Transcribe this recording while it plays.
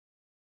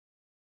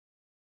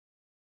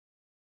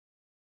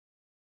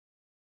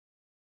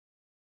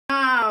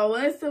y'all,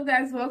 what's up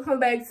guys? Welcome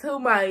back to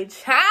my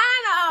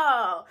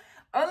channel.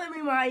 Only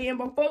me, Maya. And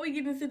before we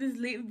get into this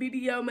lit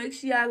video, make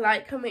sure y'all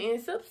like, comment,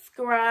 and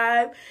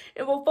subscribe.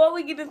 And before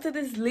we get into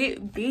this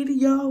lit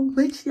video,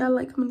 make sure y'all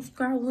like, comment, and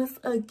subscribe once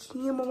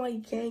again on my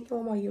gang,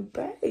 on my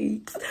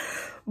babes.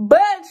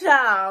 But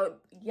y'all,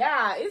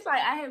 yeah, it's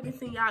like I haven't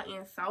seen y'all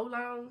in so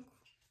long.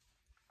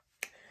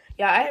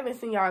 Yeah, I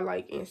haven't seen y'all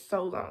like in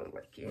so long,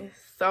 like in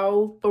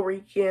so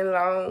freaking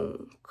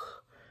long.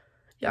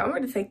 Yeah, I'm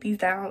ready to take these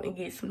down and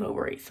get some more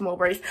braids.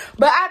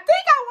 But I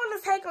think I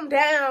want to take them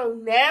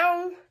down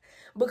now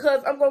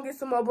because I'm going to get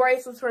some more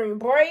braids for spring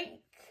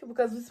break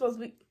because we're supposed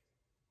to be...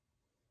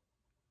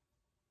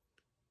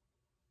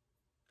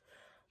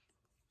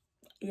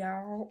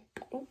 Y'all.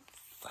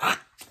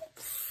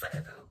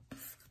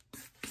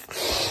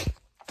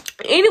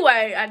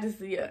 Anyway,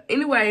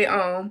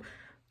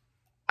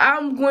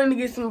 I'm going to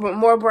get some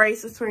more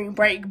braids for spring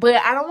break, but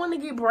I don't want to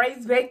get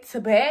braids back to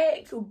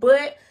back,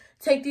 but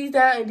take these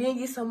down and then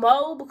get some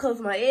more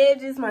because my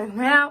edges, my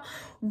mouth.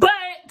 But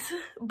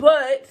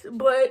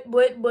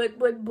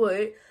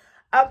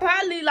I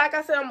probably, like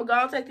I said, I'm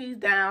gonna go take these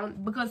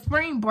down because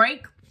spring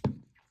break,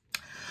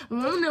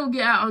 we're gonna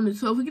get out on the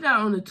 12th. We get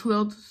out on the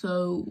 12th,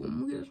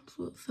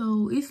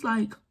 so it's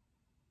like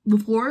the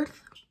 4th.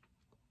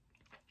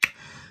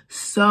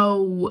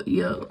 So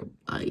yeah,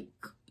 like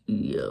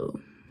yeah.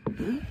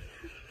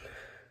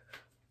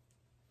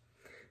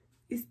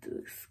 It's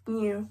the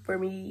skin for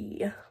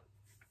me.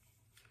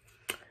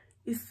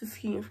 It's the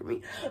skin for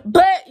me.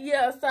 But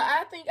yeah, so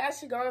I think I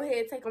should go ahead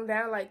and take them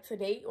down like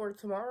today or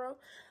tomorrow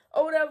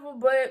or whatever.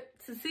 But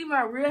to see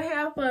my real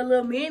hair for a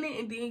little minute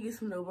and then get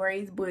some new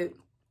braids. But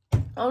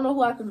I don't know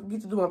who I could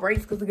get to do my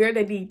braids because the girl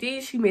that did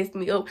this, she messed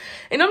me up.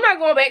 And I'm not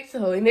going back to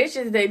her. And that's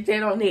just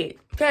that on it.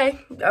 Okay?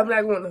 I'm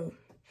not going to her.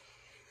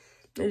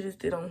 That's just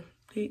that on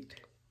it.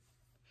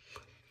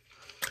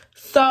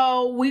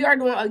 So we are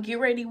doing a get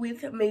ready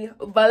with me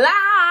vlog.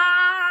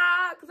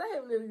 Because I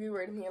haven't really get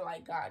ready with me in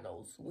like God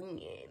knows when.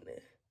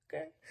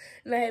 Okay?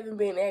 And I haven't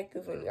been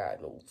active in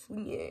God knows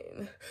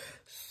when.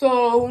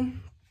 So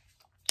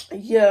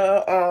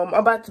yeah, I'm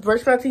about to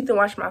brush my teeth and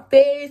wash my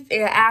face.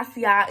 And I'll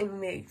see y'all in the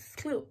next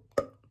clip.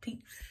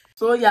 Peace.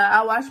 So yeah,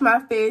 I wash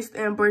my face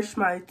and brush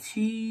my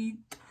teeth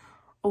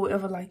or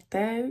whatever like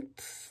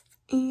that.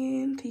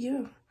 And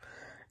yeah.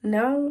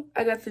 Now,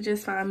 I got to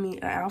just find me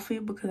an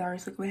outfit because I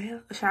already took my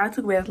hair. I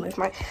took my hair last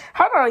night.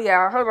 Hold on,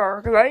 y'all. Hold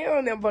on. Because I ain't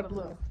on there but a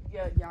little.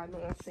 Yeah, y'all know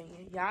what I'm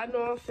saying. Y'all know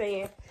what I'm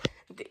saying.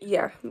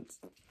 Yeah.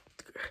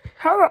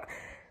 Hold on.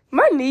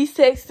 My niece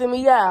texted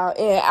me, y'all.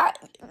 And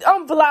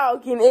I'm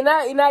vlogging. And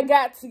I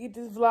got to get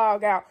this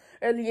vlog out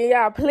earlier.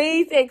 Y'all,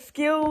 please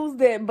excuse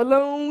that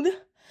balloon.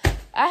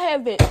 I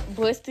haven't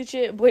busted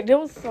yet. But there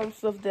was some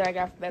stuff that I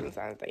got for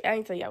Valentine's Day. I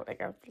ain't tell y'all what I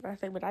got for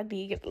Valentine's Day. But I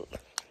did get a little.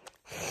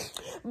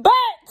 But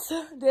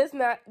that's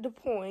not the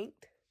point.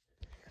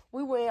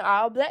 We wearing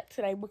all black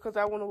today because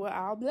I want to wear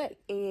all black.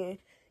 And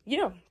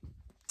yeah.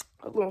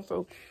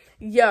 So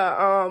yeah,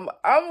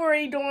 I'm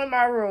redoing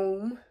my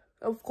room,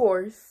 of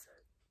course.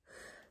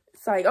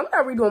 It's like I'm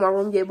not redoing my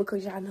room yet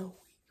because y'all know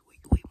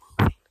we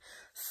moving.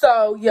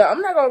 So yeah, I'm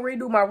not gonna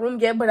redo my room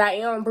yet, but I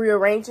am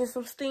rearranging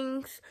some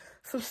things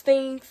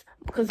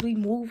because we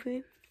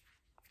moving.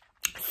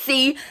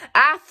 See,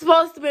 I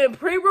supposed to be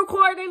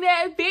pre-recording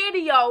that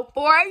video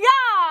for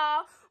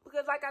y'all.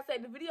 Because like I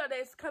said, the video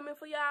that's coming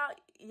for y'all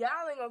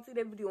ain't gonna see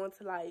that video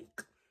until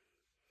like,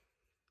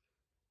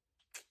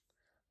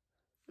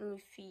 let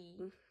me see,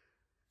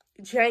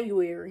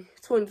 January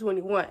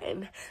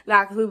 2021.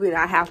 Nah, because we've been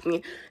out half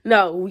me.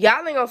 No,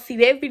 y'all ain't gonna see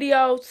that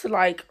video till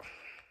like,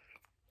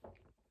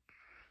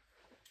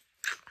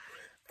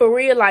 for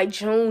real, like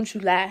June,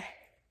 July,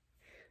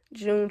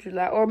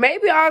 or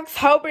maybe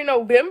October,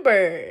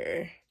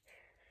 November.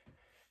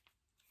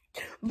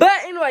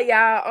 But anyway,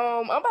 y'all,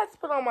 I'm about to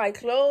put on my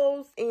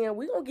clothes and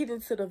we gonna get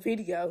into the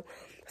video.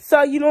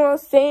 So, you know what I'm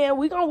saying?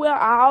 We gonna wear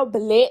all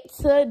black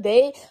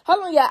today.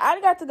 Hold on, y'all. I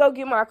got to go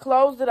get my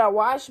clothes that I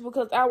washed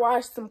because I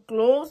washed some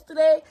clothes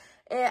today.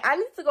 And I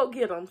need to go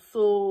get them.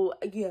 So,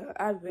 yeah,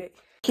 I'm back.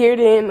 Here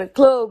in the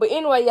club. But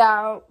anyway,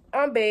 y'all,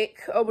 I'm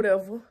back or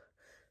whatever.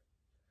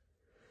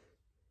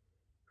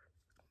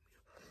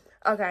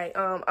 Okay,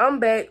 I'm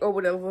back or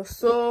whatever.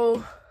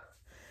 So,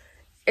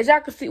 as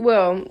y'all can see,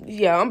 well,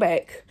 yeah, I'm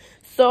back.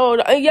 So,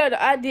 yeah,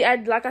 I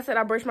like I said,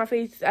 I brushed my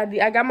face.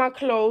 I got my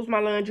clothes, my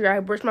laundry. I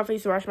brushed my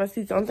face and washed my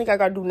teeth. The only thing I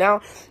gotta do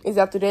now is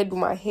after that, do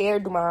my hair,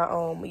 do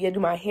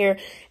my hair,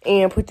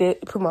 and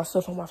put my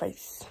stuff on my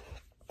face.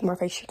 My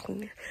facial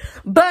cleaner.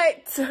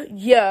 But,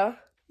 yeah,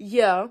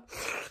 y'all.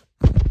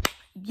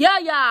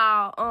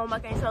 I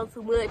can't show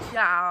too much,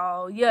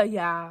 y'all.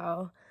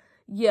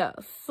 Yeah,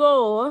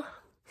 so,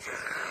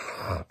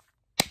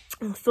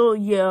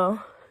 yeah.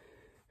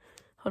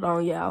 Hold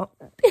on, y'all.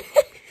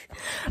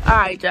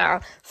 Alright,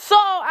 y'all. So,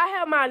 I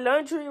have my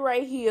laundry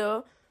right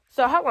here.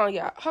 So, hold on,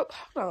 y'all. Hold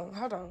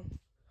on.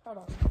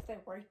 Stay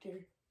right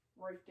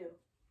there.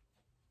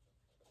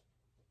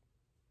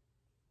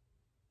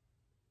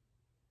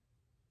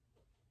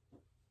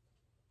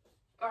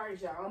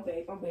 Alright, y'all, I'm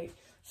back.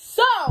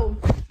 So,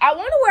 I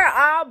want to wear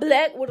all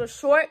black with a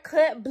short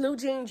cut blue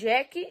jean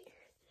jacket.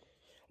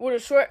 With a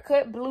short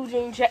cut blue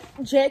jean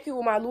jacket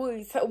with my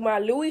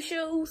Louis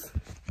shoes.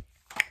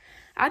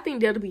 I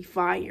think that'll be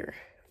fire.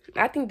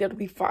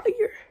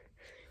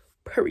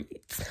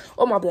 Period.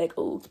 Or my black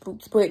Uggs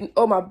boots, but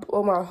or my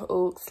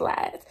Ugg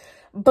slides.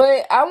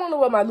 But I want to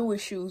wear my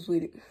Louis shoes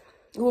with it.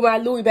 With my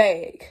Louis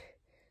bag.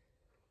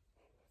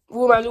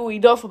 With my Louis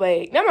duffel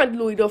bag. Not my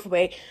Louis duffel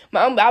bag.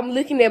 I'm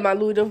looking at my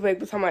Louis duffel bag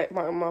beside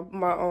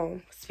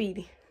my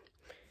Speedy.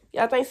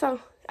 Y'all think so?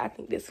 I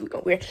think that's what we're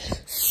gonna wear.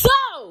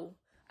 So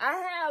I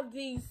have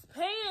these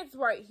pants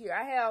right here.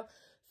 I have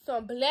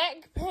some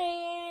black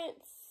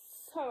pants.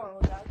 Hold on,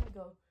 y'all. Let me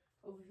go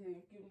over here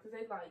because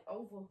they like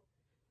over.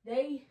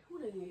 Who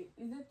they is?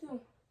 Is it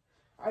them?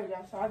 Alright,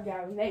 y'all. So I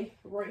got them. They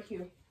right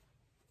here.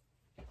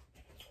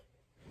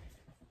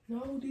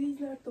 No, these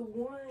not the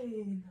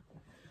one.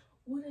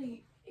 What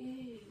they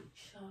is,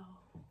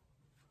 y'all?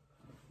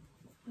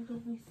 You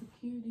don't be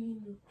security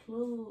in the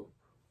club.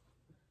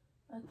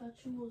 I thought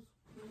you was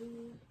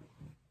good.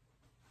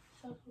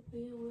 Talk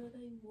about where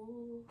they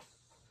was.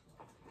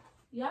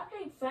 Y'all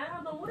can't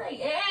find them. Where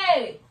they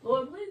at?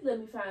 Lord, please let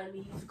me find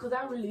these. Because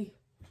I really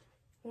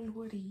wonder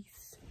where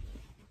these.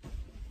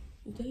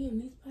 Is they in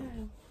this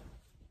pile?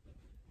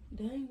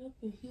 They ain't up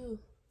in here.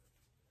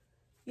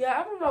 Yeah,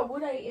 I don't know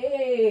where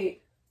they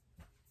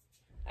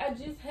at. I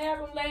just had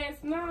them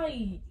last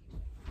night.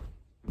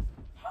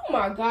 Oh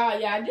my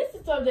God, y'all. This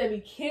is stuff that be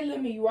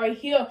killing me right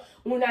here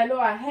when I know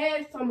I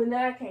had some and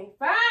now I can't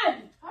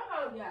find it.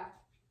 Hold on, y'all.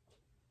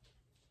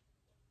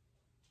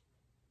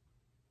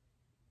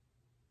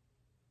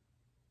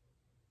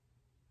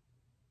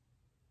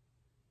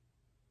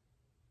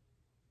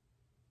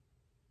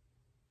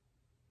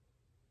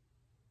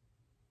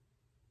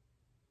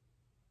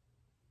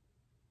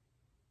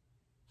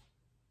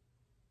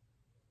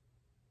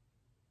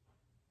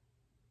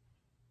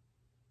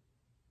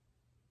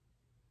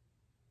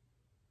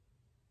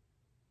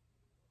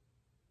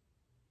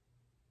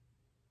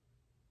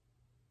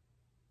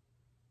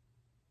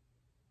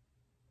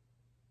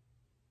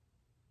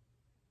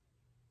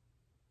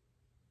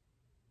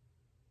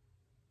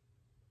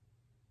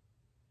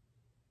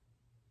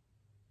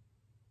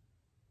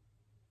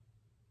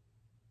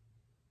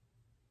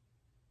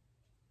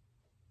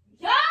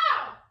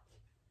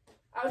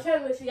 I was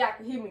trying to make sure y'all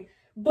can hear me.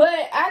 But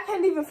I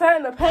can't even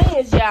find the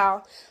pants,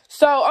 y'all.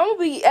 So I'm gonna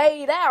be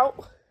aid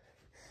out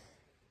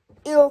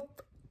if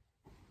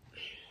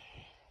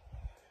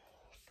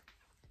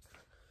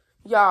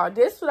y'all,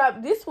 this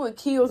what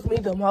kills me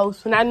the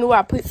most. When I knew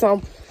I put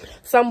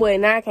somewhere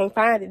and I can't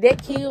find it.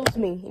 That kills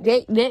me.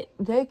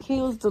 That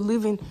kills the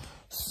living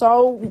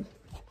soul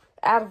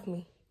out of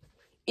me.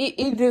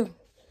 It do.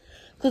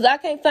 Cause I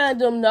can't find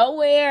them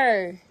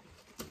nowhere.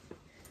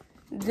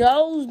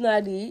 Those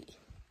not it.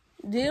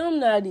 Them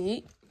not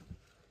it.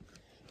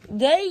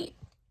 They,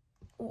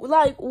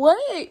 like,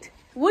 what?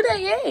 Where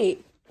they at?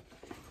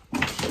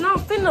 And I'm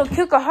finna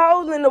kick a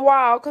hole in the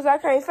wall because I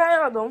can't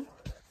find them.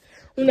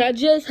 When I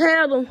just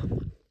had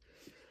them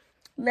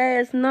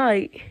last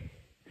night.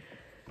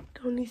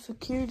 Don't need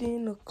security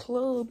in the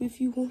club.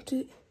 If you want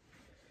it,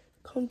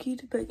 come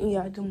get it back. And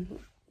yeah, them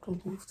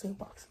blue 10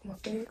 boxes in my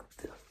bag up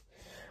there.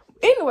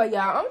 Anyway,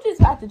 y'all, I'm just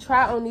about to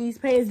try on these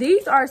pants.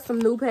 These are some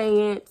new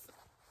pants.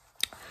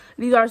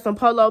 These are some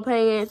polo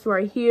pants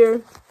right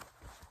here.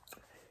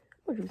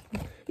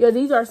 Yeah,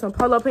 these are some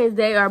polo pants.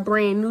 They are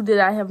brand new that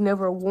I have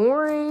never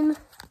worn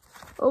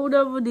or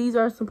whatever. These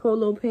are some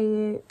polo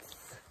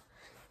pants.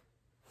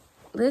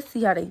 Let's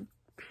see how they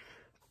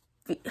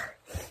fit.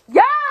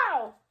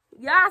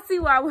 Y'all see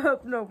why I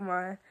went no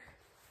mind.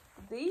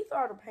 These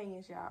are the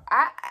pants, y'all.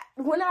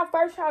 When I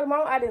first tried them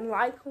on, I didn't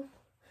like them.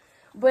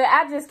 But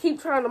I just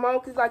keep trying them on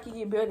because like you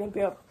get better and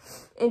better.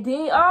 And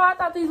then, I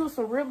thought these were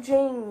some ripped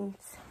jeans.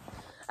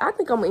 I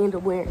think I'm going to end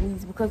up wearing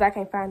these because I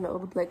can't find the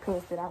other black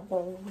pants that I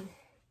want.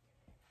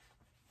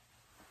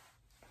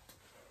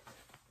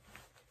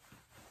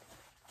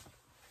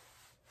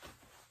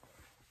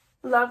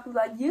 A lot of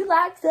people like, you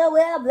like to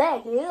wear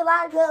black. You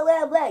like to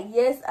wear black.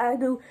 Yes, I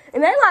do.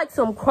 And they like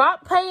some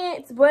crop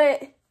pants,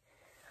 but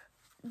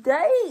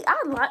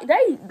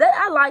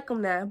I like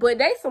them now. But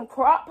they some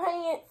crop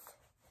pants.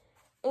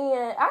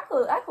 And I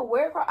could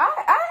wear crop.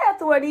 I have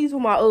to wear these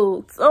with my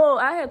Uggs. Oh,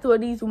 I have to wear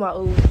these with my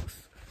Uggs.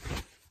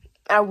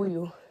 I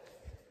will.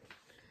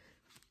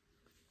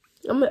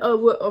 I'm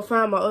gonna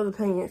find my other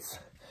pants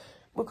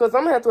because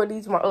I'm gonna have to wear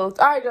these with my Uggs.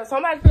 All right, so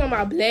I'm about to put on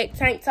my black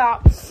tank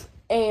top,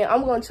 and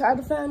I'm gonna try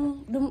to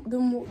find the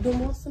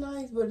most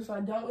nice. But if I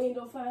don't end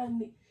up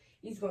finding it,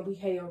 it's gonna be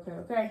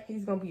okay.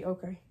 It's gonna be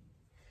okay.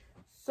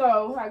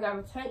 So I got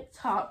a tank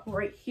top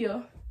right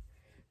here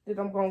that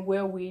I'm gonna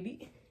wear with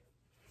it,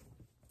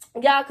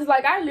 y'all. Cause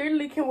like I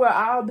literally can wear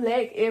all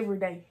black every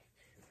day.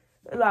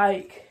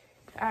 Like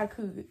I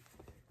could.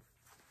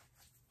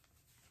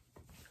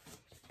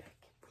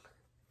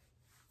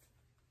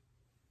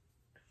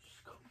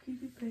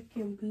 Get it back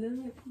in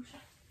blood.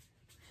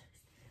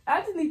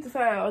 I just need to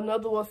find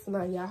another one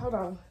tonight, y'all. Hold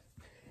on.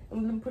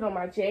 I'm gonna put on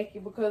my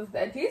jacket because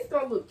this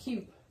gonna look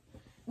cute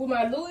with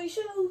my Louis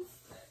shoes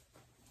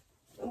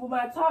and with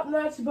my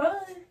top-notch bun.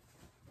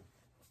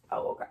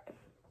 Oh, okay.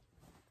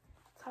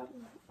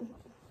 Top-notch.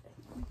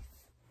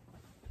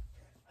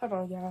 Hold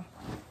on, y'all.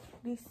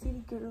 These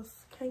city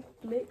girls can't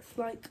flex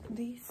like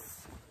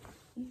this.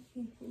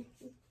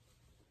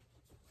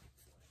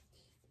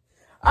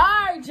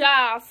 Alright,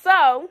 y'all.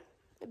 So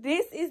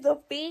this is the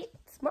fit.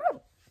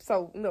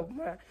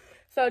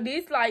 So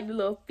this like the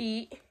little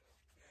fit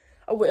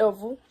or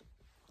whatever.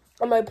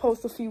 I might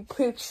post a few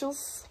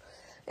pictures,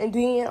 and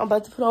then I'm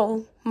about to put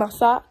on my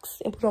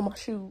socks and put on my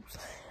shoes.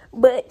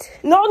 But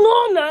no,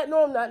 I'm not.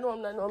 I'm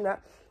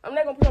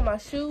not gonna put on my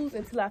shoes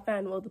until I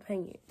find the other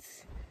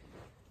pants.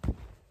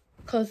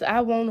 Cause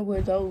I wanna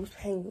wear those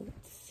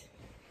pants.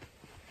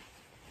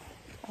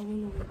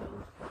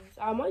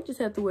 I might just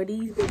have to wear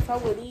these, but if I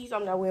wear these,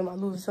 I'm not wearing my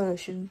Louis Vuitton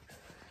shoes.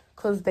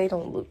 Cause they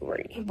don't look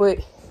right. But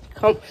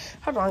hold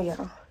on,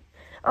 y'all.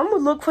 I'm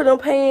gonna look for them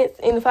pants,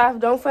 and if I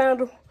don't find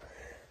them,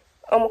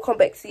 I'm gonna come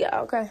back to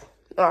y'all, okay?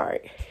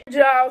 Alright.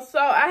 Y'all, so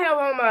I have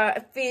on my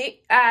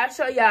fit. I'll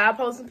show y'all. I'll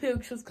post some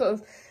pictures,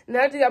 cause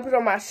now I just gotta put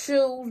on my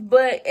shoes.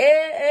 But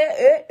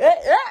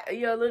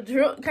yo, little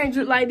drip can't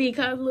drip like this,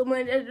 cause little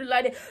money just drip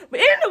like that. But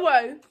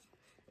anyway,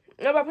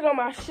 I'm about to put on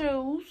my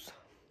shoes.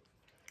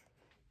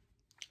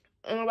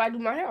 And I'm about to do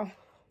my hair.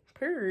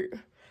 Period.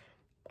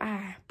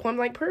 Point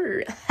like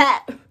period.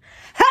 Ha!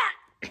 Ha!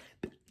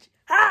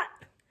 Ha!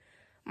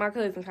 My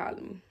cousin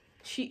calling me.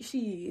 She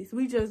is.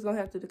 We just gonna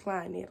have to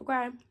decline it,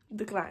 okay?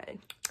 Decline.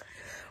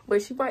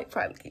 But she might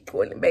probably keep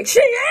pointing back. She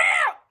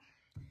out!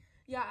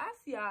 Y'all, I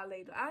see y'all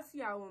later. I see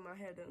y'all when my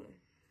hair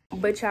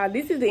done. But y'all,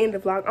 this is the end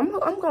of the vlog. I'm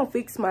gonna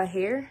fix my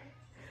hair.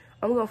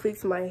 And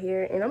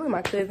I'm in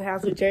my cousin's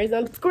house with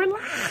Jersey_Live.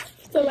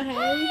 So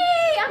hey,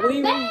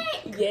 I'm back.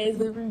 Yes,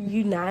 we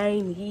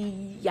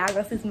reuniting. Y'all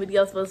gonna see some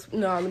videos for us.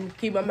 No, let me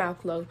keep my mouth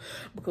closed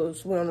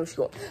because we don't know what's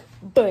going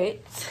on.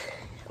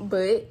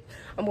 But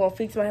I'm gonna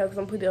fix my hair because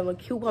I'm putting on a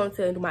cute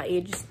ponytail into my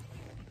edges.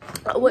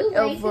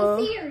 Whatever.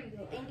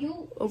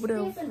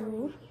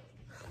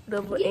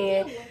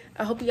 And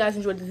I hope you guys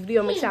enjoyed this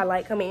video. Make sure y'all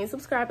like, comment, and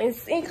subscribe. And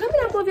comment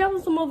down below if y'all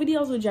want some more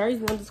videos with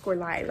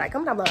Jersey_Live. Like,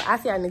 comment down below. I'll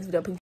see y'all in the next video. Peace.